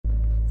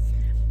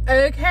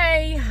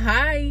Okay,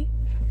 hi,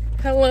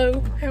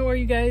 hello, how are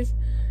you guys?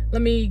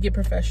 Let me get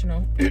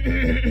professional.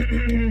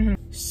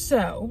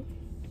 So,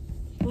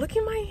 look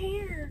at my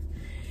hair.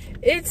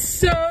 It's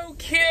so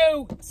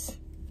cute.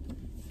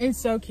 It's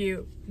so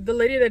cute. The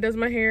lady that does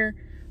my hair,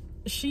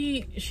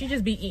 she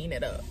just be eating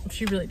it up.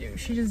 She really do.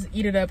 She just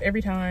eat it up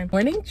every time.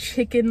 Morning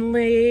chicken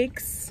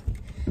legs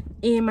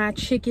and my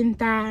chicken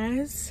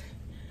thighs.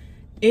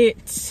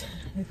 It's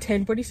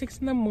 10:46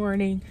 in the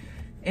morning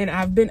and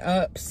I've been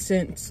up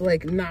since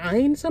like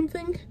 9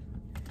 something.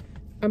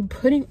 I'm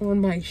putting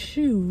on my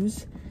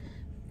shoes.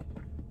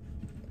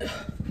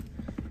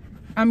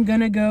 I'm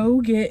gonna go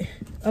get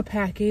a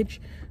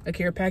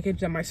care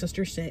package that my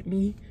sister sent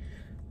me.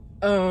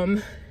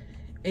 And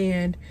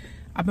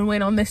I've been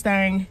waiting on this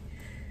thing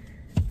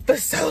for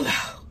so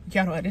long.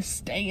 Y'all don't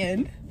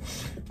understand.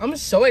 I'm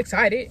so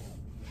excited.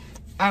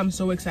 I'm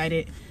so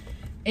excited.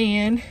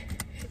 And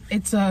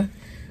it's a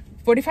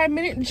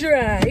 45-minute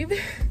drive.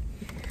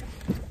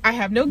 I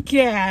have no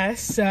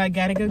gas, so I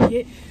gotta go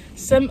get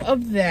some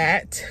of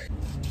that.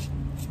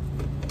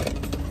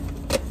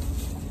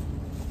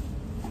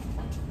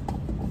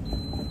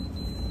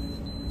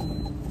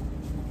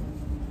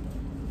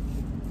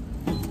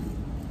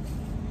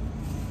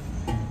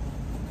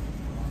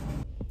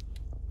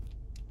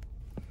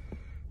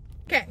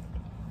 Okay,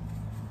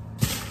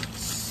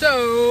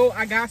 so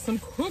I got some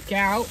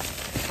cookout.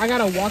 I got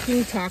a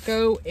walking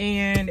taco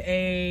and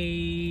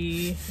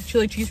a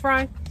chili cheese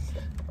fry.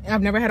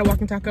 I've never had a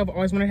walking taco. I've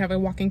always wanted to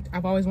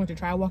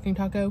try a walking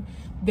taco.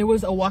 There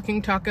was a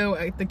walking taco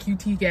at the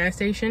QT gas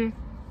station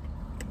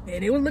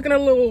and it was looking a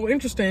little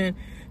interesting,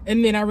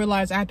 and then I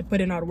realized I had to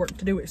put in all the work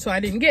to do it, so I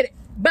didn't get it.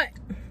 But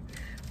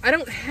I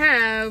don't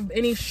have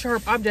any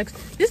sharp objects.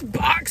 This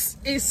box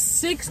is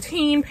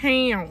 16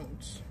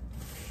 pounds.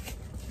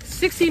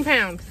 16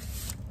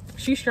 pounds.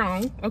 She's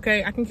strong.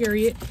 Okay, I can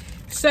carry it.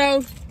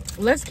 So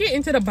let's get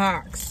into the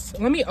box.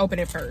 Let me open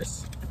it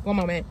first. One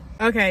moment.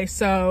 Okay,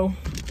 so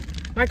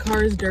my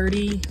car is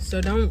dirty,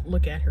 so don't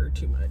look at her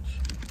too much.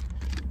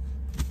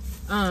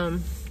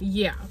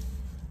 Yeah,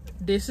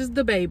 this is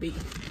the baby.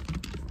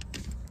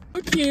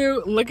 So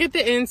cute. Look at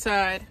the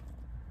inside.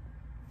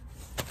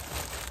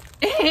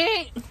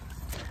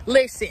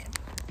 Listen,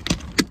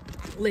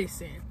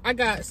 I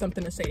got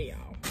something to say to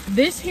y'all.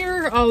 This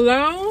here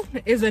alone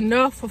is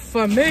enough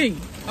for me,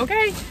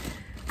 okay?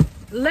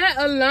 Let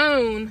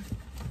alone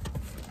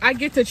I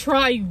get to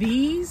try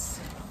these.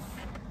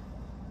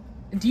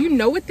 Do you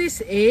know what this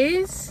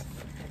is?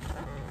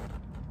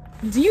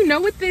 Do you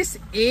know what this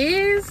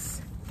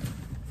is?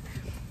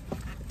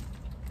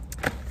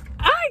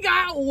 I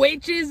got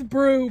Witches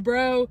Brew,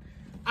 bro.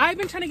 I've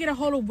been trying to get a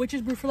hold of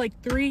Witches Brew for like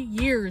 3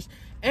 years.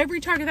 Every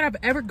Target that I've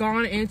ever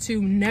gone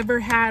into never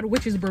had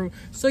Witches Brew.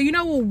 So you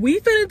know what we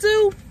finna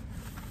do?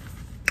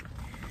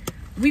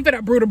 We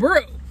finna brew the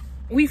brew.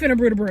 We finna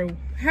brew the brew.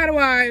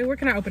 Where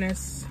can I open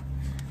this?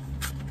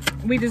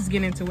 We just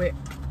get into it.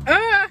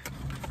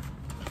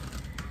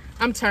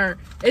 I'm turned.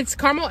 It's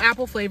caramel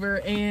apple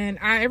flavor and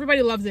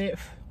everybody loves it.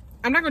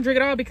 I'm not gonna drink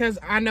it all because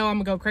I know I'm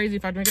gonna go crazy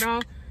if I drink it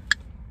all.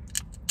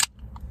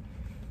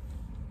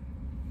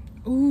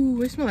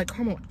 Ooh, it smells like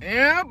caramel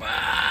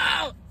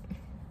apple.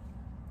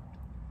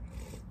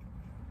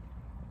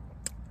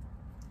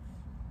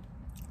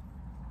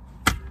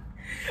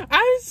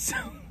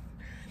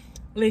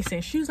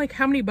 Listen, she was like,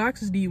 how many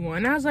boxes do you want?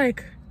 And I was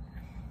like,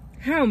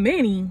 how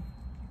many?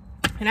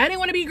 And I didn't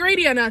want to be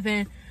greedy or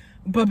nothing,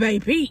 but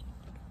baby,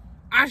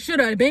 I should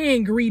have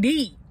been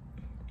greedy.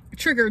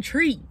 Trick or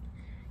treat.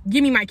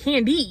 Give me my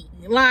candy.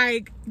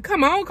 Like,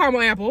 come on,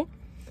 caramel apple.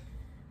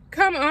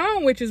 Come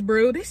on, Witches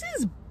Brew. This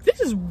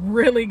is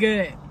really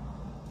good.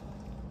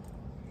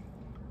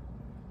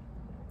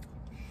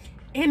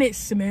 And it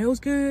smells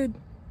good.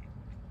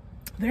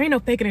 There ain't no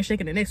faking and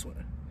shaking in this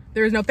one.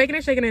 There is no faking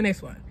and shaking in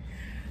this one.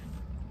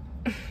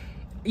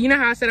 You know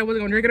how I said I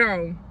wasn't gonna drink it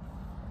all?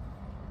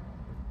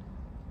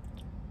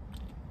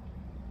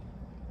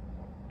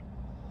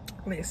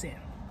 Listen,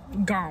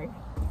 gone.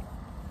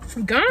 I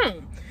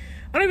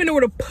don't even know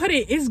where to put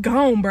it. It's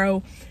gone,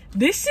 bro.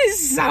 This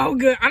is so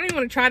good. I don't even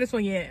want to try this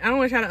one yet. I don't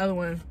want to try the other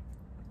one.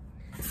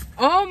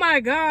 Oh my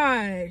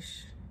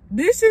gosh,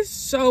 this is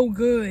so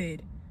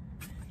good.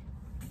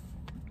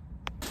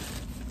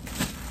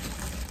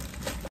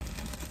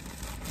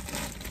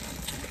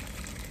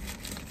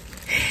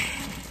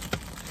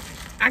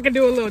 I can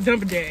do a little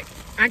jumping jack.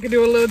 Okay, I can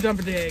do a little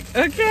jumping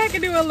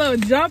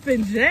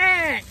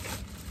jack.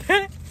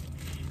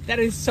 That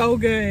is so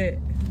good.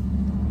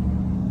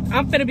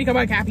 I'm finna become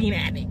a caffeine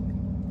addict.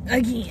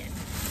 Again.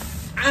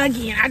 I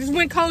just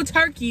went cold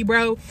turkey,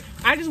 bro.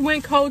 I just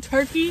went cold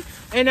turkey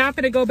and now I'm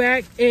finna go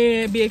back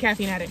and be a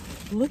caffeine addict.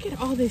 Look at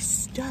all this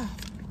stuff.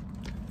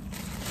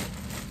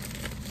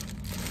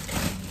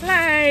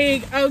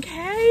 Like,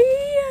 okay.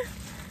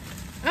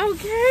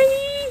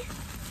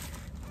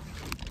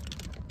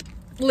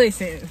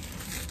 Listen.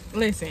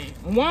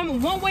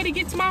 One way to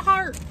get to my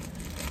heart,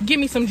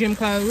 give me some gym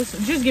clothes.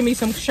 Just give me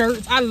some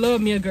shirts. I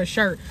love me a good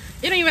shirt.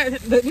 It ain't even,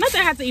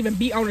 nothing has to even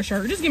be on a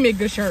shirt. Just give me a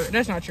good shirt.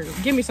 That's not true.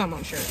 Give me something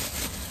on a shirt.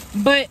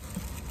 But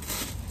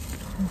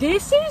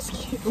this is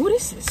cute. Oh,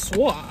 this is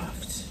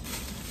soft.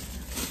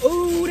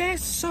 Oh,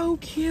 that's so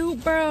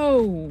cute,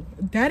 bro.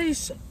 That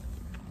is.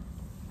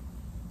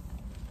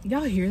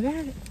 Y'all hear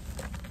that?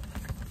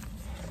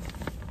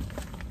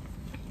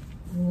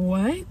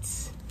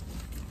 What?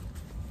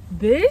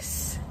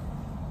 This?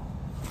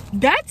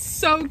 That's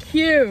so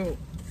cute.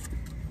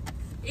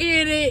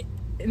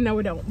 No,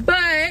 we don't.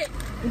 But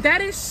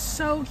that is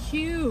so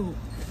cute.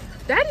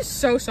 That is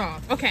so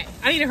soft. Okay,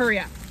 I need to hurry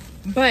up.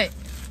 But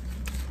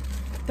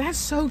that's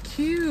so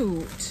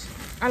cute.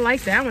 I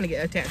like that. I want to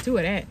get a tattoo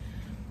of that.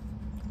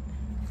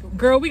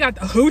 Girl, we got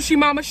the hoochie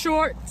mama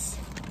shorts.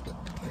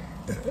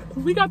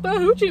 We got the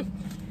hoochie.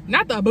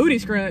 Not the booty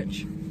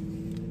scrunch.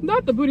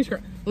 Not the booty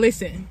scrunch.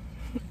 Listen,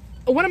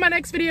 one of my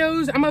next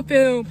videos, I'm going to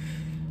film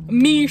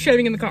me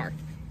shaving in the car.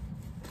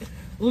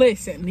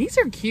 Listen, these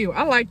are cute.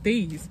 I like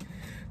these.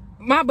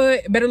 My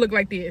butt better look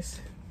like this.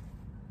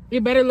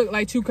 It better look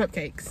like 2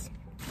 cupcakes.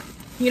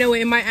 You know,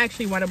 it might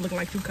actually wind up looking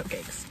like 2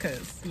 cupcakes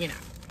because, you know.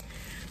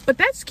 But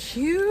that's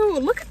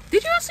cute. Look,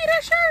 did you all see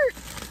that shirt?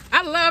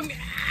 I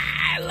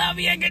love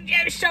me a good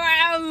gym short.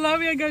 I love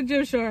me a good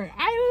gym short.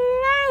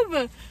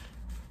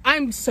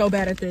 I'm so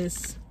bad at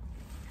this.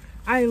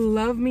 I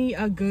love me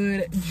a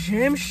good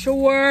gym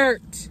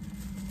short.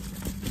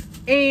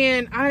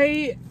 And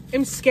I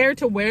am scared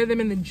to wear them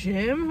in the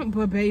gym,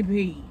 but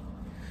baby,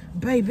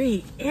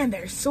 and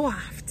they're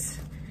soft.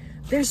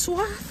 They're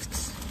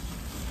soft.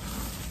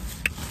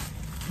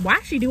 Why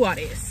she do all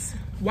this?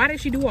 Why did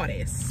she do all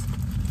this?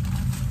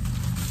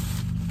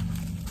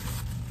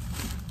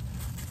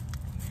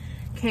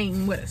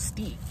 Came with a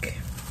stick.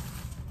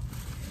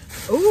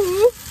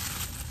 Ooh.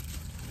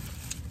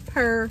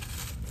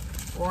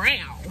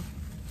 Wow.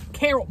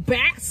 Carol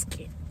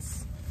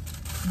baskets.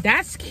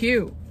 That's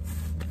cute.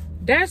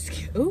 That's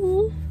cute.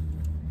 Ooh.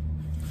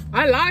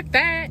 I like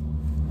that.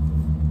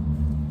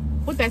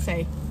 What'd that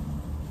say?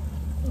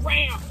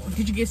 Wow.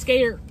 Did you get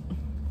scared?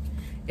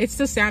 It's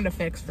the sound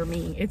effects for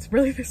me. It's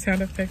really the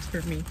sound effects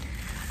for me.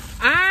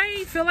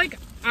 I feel like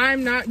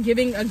I'm not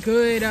giving a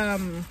good,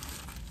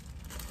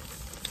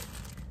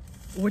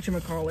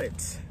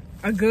 whatchamacallit,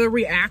 a good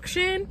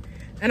reaction.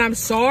 And I'm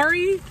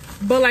sorry,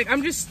 but like,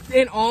 I'm just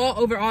in awe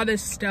over all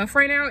this stuff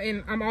right now.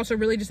 And I'm also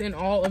really just in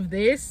awe of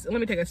this.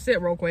 Let me take a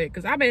sip real quick,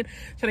 because I've been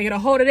trying to get a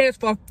hold of this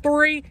for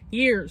 3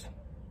 years.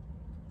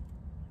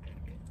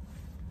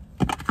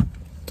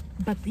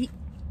 But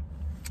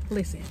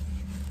listen,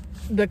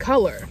 the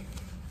color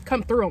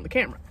come through on the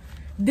camera.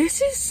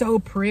 This is so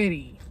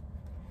pretty.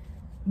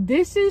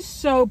 This is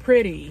so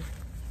pretty.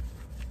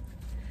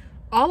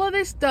 All of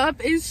this stuff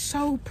is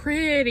so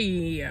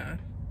pretty. I'm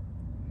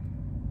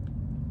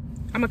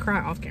gonna cry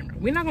off camera.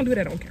 We're not gonna do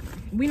that on camera.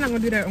 We're not gonna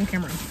do that on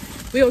camera.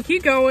 We'll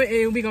keep going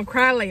and we're gonna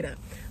cry later.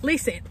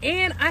 Listen,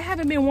 and I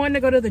haven't been wanting to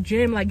go to the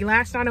gym. Like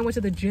last night I went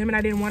to the gym and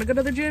I didn't want to go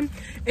to the gym.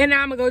 And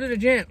now I'm gonna go to the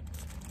gym.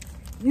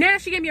 Now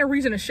she gave me a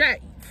reason to shave.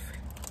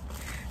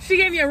 She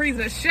gave me a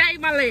reason to shave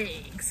my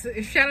legs.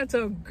 Shout out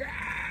to girl.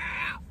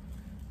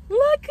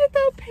 Look at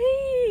the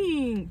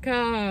pink.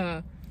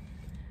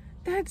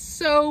 That's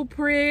so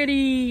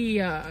pretty.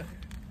 Can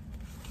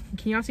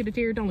y'all see the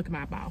tear? Don't look at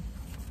my eyeball.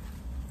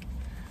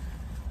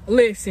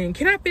 Listen,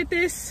 can I fit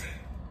this?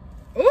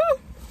 Oh,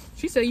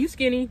 she said you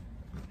skinny.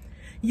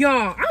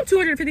 Y'all, I'm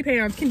 250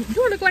 pounds.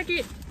 Do I look like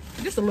it?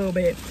 Just a little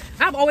bit.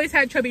 I've always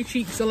had chubby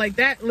cheeks, so like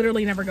that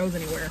literally never goes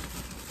anywhere.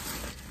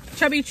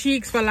 Chubby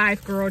cheeks for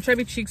life, girl.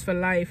 Chubby cheeks for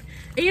life.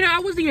 And you know, I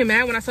wasn't even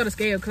mad when I saw the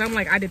scale, because I'm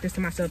like, I did this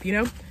to myself, you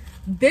know?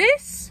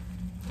 This,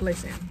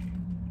 listen.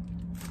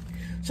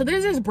 So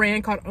there's this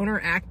brand called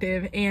Owner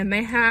Active, and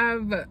they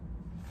have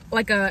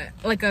like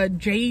a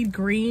jade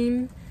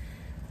green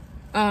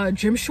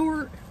gym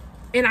short.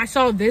 And I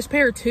saw this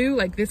pair too,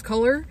 like this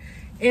color.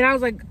 And I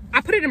was like,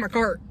 I put it in my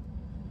cart.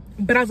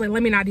 But I was like,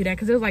 let me not do that,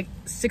 because it was like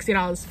 $60,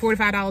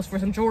 $45 for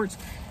some shorts.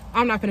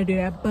 I'm not gonna do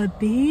that.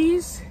 But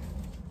these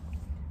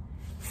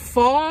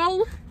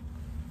fall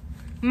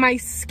my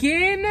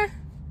skin.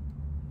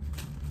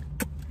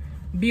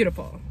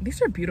 Beautiful.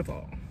 These are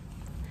beautiful.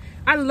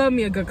 I love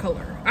me a good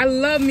color. I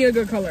love me a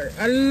good color.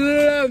 I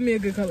love me a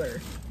good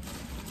color.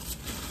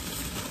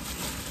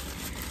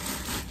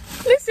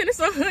 Listen, it's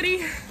a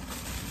hoodie.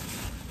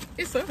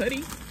 It's a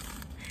hoodie.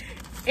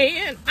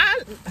 And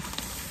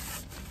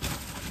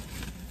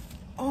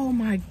oh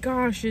my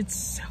gosh, it's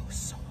so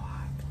soft.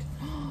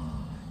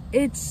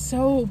 It's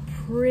so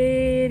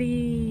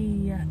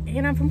pretty.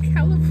 And I'm from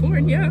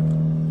California.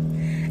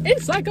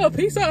 It's like a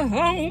piece of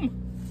home.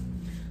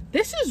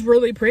 This is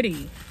really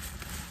pretty.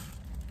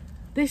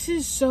 This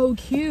is so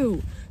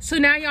cute. So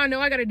now y'all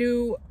know I gotta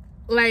do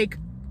like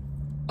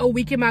a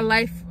week in my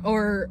life,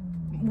 or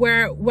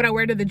what I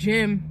wear to the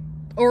gym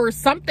or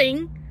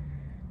something.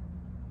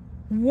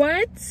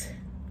 What?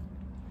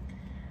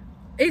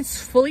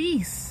 It's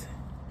fleece.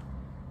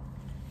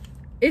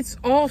 It's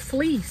all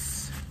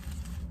fleece.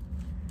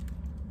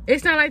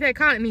 It's not like that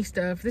cottony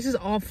stuff. This is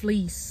all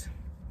fleece.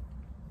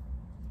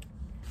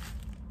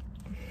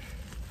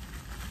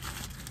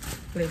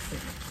 Listen,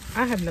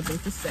 I have nothing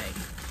to say.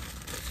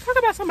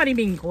 talk about somebody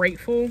being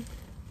grateful?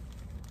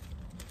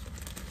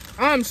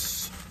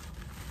 This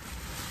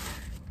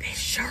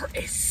shirt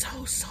is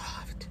so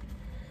soft.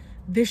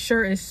 This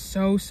shirt is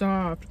so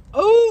soft.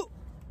 Oh,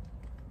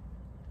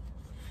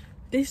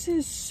 this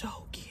is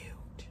so cute.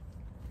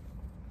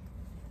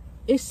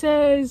 It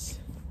says,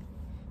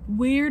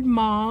 weird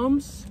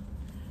moms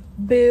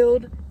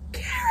build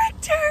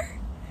character.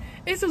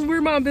 It says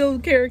weird mom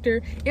build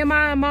character. Am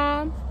I a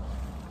mom?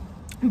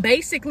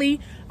 Basically,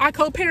 I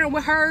co-parent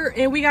with her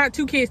and we got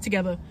 2 kids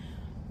together.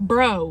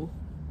 Bro,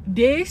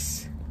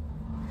 this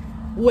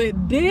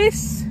with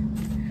this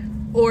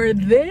or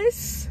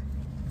this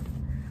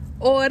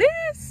or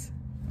this,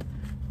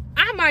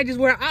 I might just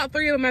wear all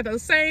 3 of them at the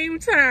same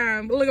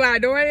time. Look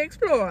like Dora the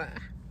Explorer.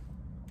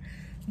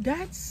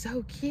 That's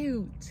so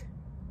cute.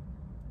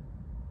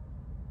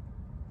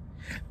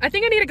 I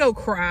think I need to go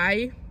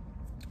cry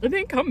and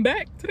then come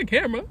back to the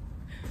camera.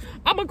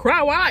 I'm gonna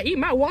cry while I eat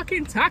my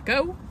walking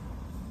taco.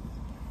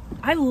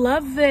 I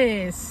love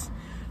this.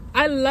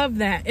 I love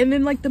that. And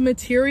then like the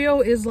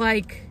material is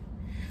like,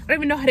 I don't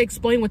even know how to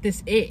explain what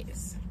this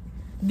is.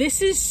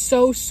 This is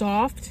so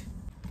soft.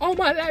 Oh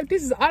my life,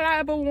 this is all I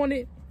ever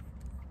wanted.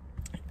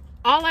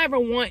 All I ever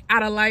want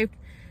out of life.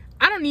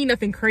 I don't need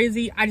nothing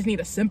crazy. I just need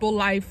a simple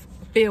life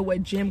filled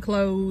with gym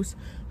clothes,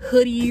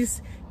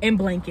 hoodies, and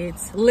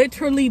blankets.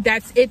 Literally,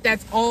 that's it.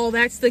 That's all.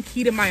 That's the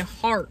key to my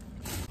heart.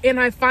 And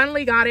I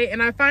finally got it,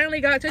 and I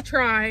finally got to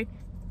try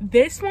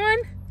this one.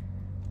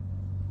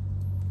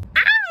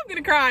 I'm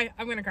gonna cry.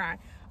 I'm gonna cry.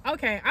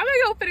 Okay, I'm gonna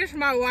go finish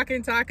my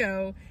walking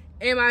taco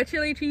and my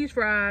chili cheese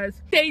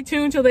fries. Stay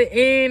tuned till the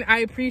end. I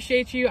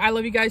appreciate you. I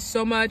love you guys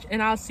so much,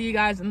 and I'll see you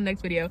guys in the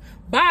next video.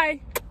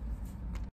 Bye.